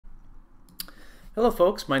Hello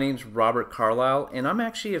folks, my name's Robert Carlisle and I'm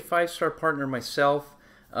actually a five-star partner myself,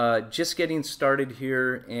 just getting started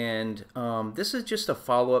here, and this is just a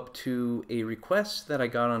follow-up to a request that I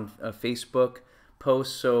got on a Facebook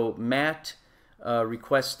post. So Matt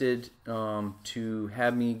requested to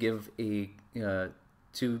have me give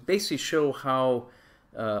to basically show how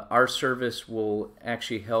our service will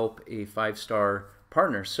actually help a five-star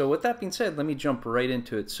partner. So with that being said, let me jump right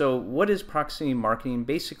into it. So what is proximity marketing?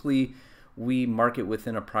 Basically, we market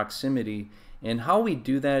within a proximity, and how we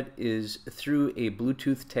do that is through a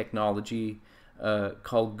Bluetooth technology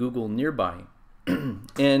called Google Nearby.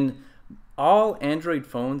 And all Android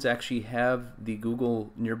phones actually have the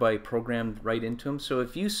Google Nearby programmed right into them. So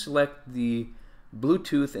if you select the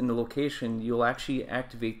Bluetooth in the location, you'll actually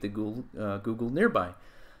activate the Google Nearby.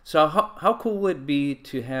 So how cool would it be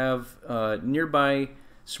to have nearby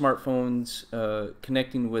smartphones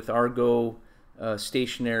connecting with our Go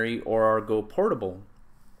stationary or our Go portable?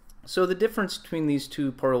 So the difference between these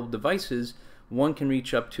two portable devices, one can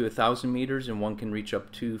reach up to 1,000 meters and one can reach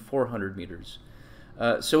up to 400 meters.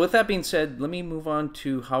 So with that being said, let me move on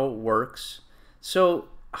to how it works. So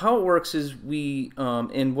how it works is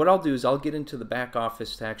and what I'll do is I'll get into the back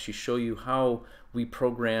office to actually show you how we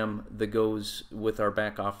program the Go's with our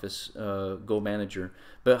back office Go Manager.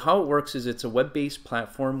 But how it works is it's a web-based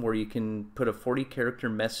platform where you can put a 40-character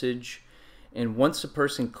message, and once a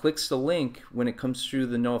person clicks the link, when it comes through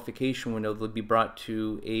the notification window, they'll be brought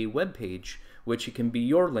to a web page, which it can be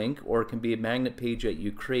your link or it can be a magnet page that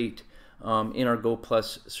you create in our Go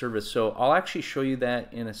Plus service. So I'll actually show you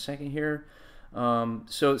that in a second here.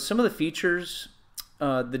 So some of the features,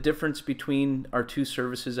 the difference between our two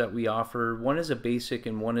services that we offer, one is a basic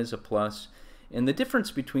and one is a plus. And the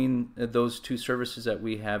difference between those two services that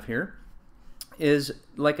we have here is,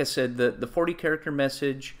 like I said, the 40-character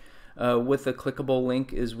message with a clickable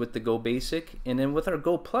link is with the Go Basic, and then with our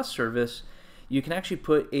Go Plus service, you can actually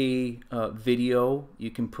put a video, you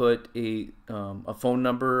can put a phone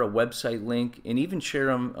number, a website link, and even share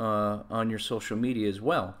them on your social media as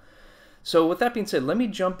well. So with that being said, let me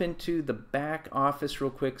jump into the back office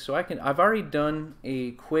real quick. So I've already done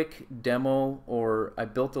a quick demo, or I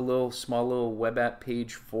built a small little web app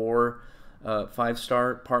page for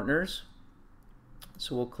five-star partners.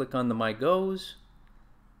 So we'll click on the My Go's.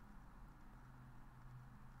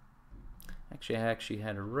 Actually, I actually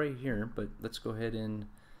had it right here, but let's go ahead and,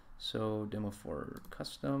 so demo for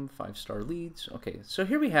custom five-star leads. Okay, so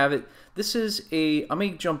here we have it. This is I'm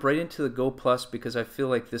going to jump right into the Go Plus because I feel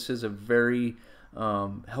like this is a very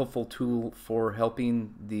helpful tool for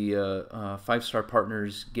helping the five-star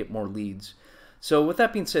partners get more leads. So with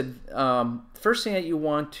that being said, first thing that you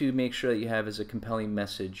want to make sure that you have is a compelling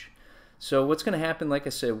message. So what's going to happen, like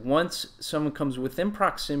I said, once someone comes within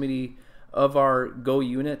proximity of our Go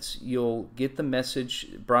units, you'll get the message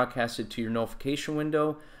broadcasted to your notification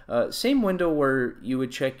window. Same window where you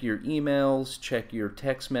would check your emails, check your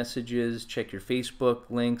text messages, check your Facebook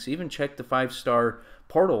links, even check the five-star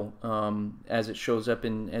portal as it shows up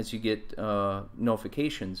as you get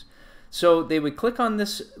notifications. So they would click on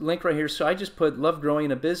this link right here. So I just put love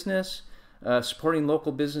growing a business. Supporting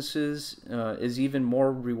local businesses is even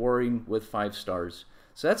more rewarding with 5 stars.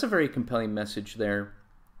 So that's a very compelling message there.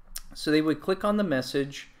 So they would click on the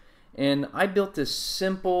message, and I built this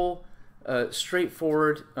simple,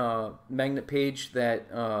 straightforward magnet page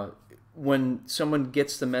that when someone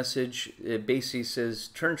gets the message, it basically says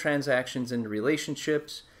turn transactions into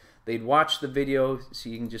relationships. They'd watch the video, so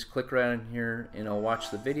you can just click right on here and I'll watch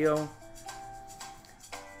the video.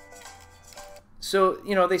 So,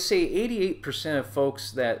 you know, they say 88% of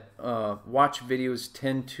folks that watch videos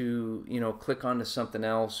tend to, you know, click onto something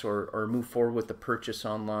else or move forward with the purchase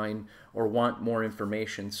online or want more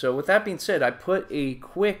information. So with that being said, I put a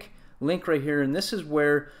quick link right here, and this is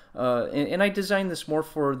where, and I designed this more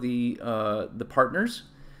for the partners,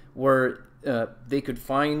 where they could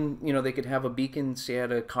find, you know, they could have a beacon, say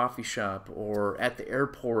at a coffee shop or at the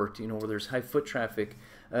airport, you know, where there's high foot traffic.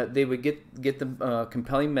 They would get the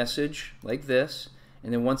compelling message like this,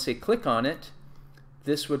 and then once they click on it,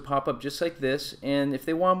 this would pop up just like this. And if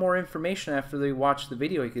they want more information after they watch the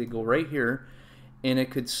video, you could go right here, and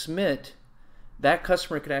it could submit. That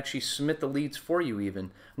customer could actually submit the leads for you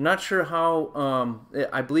even. I'm not sure how,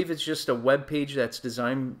 I believe it's just a web page that's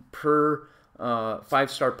designed per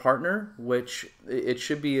 5-star partner, which it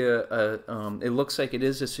should be it looks like it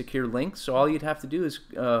is a secure link. So all you'd have to do is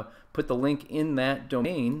put the link in that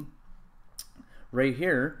domain right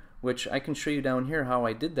here, which I can show you down here how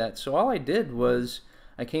I did that. So all I did was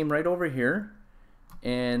I came right over here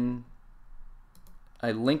and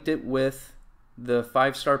I linked it with the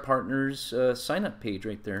 5-star partners sign up page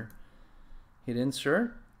right there. hit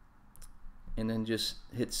insert, and then just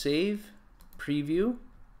hit save, preview.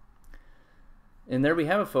 And there we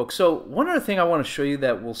have it, folks. So one other thing I want to show you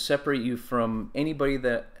that will separate you from anybody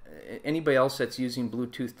else that's using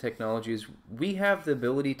Bluetooth technology is we have the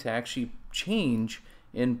ability to actually change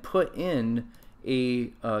and put in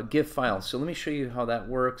a GIF file. So let me show you how that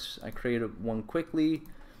works. I created one quickly.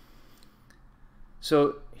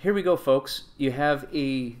 So here we go, folks. You have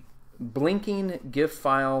a blinking GIF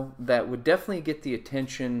file that would definitely get the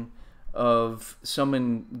attention of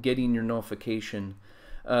someone getting your notification.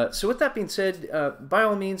 So with that being said, by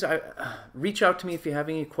all means, reach out to me if you have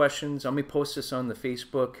any questions. I'm going to post this on the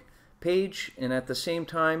Facebook page, and at the same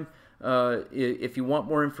time, if you want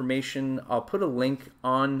more information, I'll put a link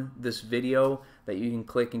on this video that you can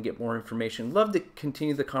click and get more information. Love to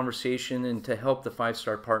continue the conversation and to help the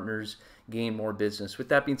 5-star partners gain more business. With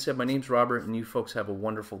that being said, my name's Robert, and you folks have a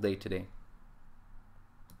wonderful day today.